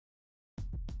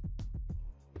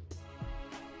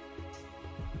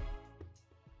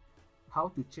How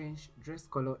to change dress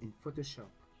color in Photoshop.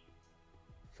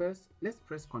 First, let's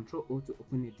press Ctrl O to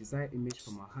open a desired image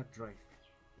from our hard drive.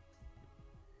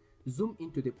 Zoom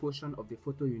into the portion of the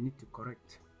photo you need to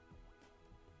correct.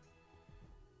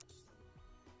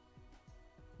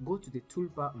 Go to the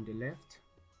toolbar on the left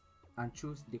and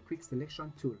choose the Quick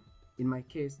Selection tool. In my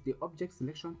case, the Object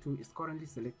Selection tool is currently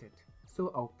selected,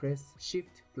 so I'll press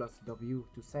Shift plus W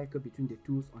to cycle between the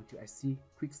tools until I see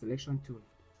Quick Selection tool.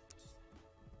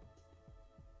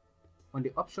 On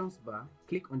the Options bar,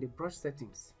 click on the Brush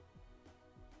Settings.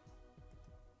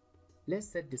 Let's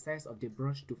set the size of the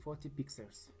brush to 40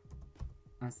 pixels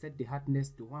and set the hardness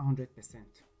to 100%.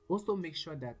 Also make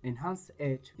sure that Enhance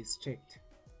Edge is checked.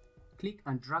 Click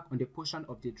and drag on the portion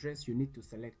of the dress you need to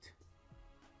select.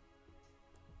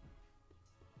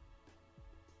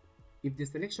 If the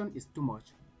selection is too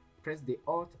much, press the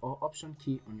Alt or Option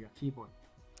key on your keyboard.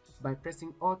 By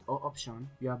pressing Alt or Option,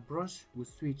 your brush will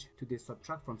switch to the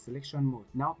Subtract from Selection mode.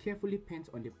 Now carefully paint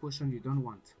on the portion you don't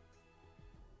want.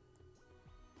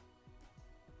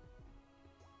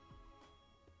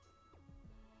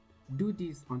 Do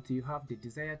this until you have the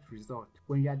desired result.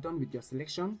 When you are done with your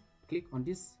selection, click on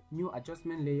this New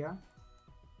Adjustment layer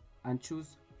and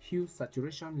choose Hue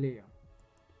Saturation layer.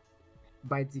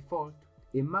 By default,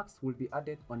 a mask will be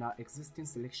added on our existing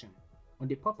selection. On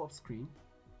the pop-up screen,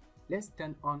 let's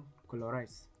turn on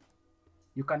Colorize.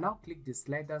 You can now click the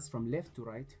sliders from left to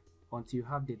right until you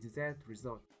have the desired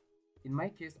result. In my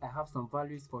case, I have some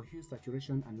values for hue,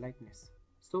 saturation, and lightness.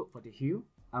 So for the hue,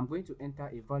 I'm going to enter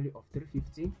a value of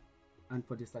 350, and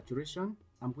for the saturation,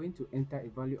 I'm going to enter a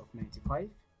value of 95,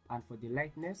 and for the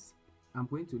lightness, I'm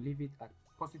going to leave it at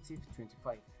positive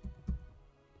 25.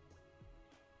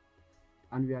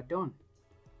 And we are done.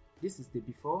 This is the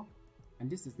before and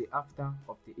this is the after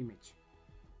of the image.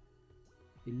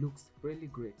 It looks really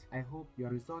great. I hope your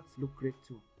results look great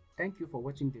too. Thank you for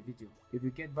watching the video. If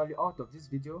you get value out of this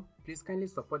video, please kindly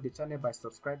support the channel by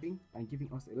subscribing and giving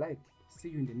us a like. See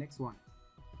you in the next one.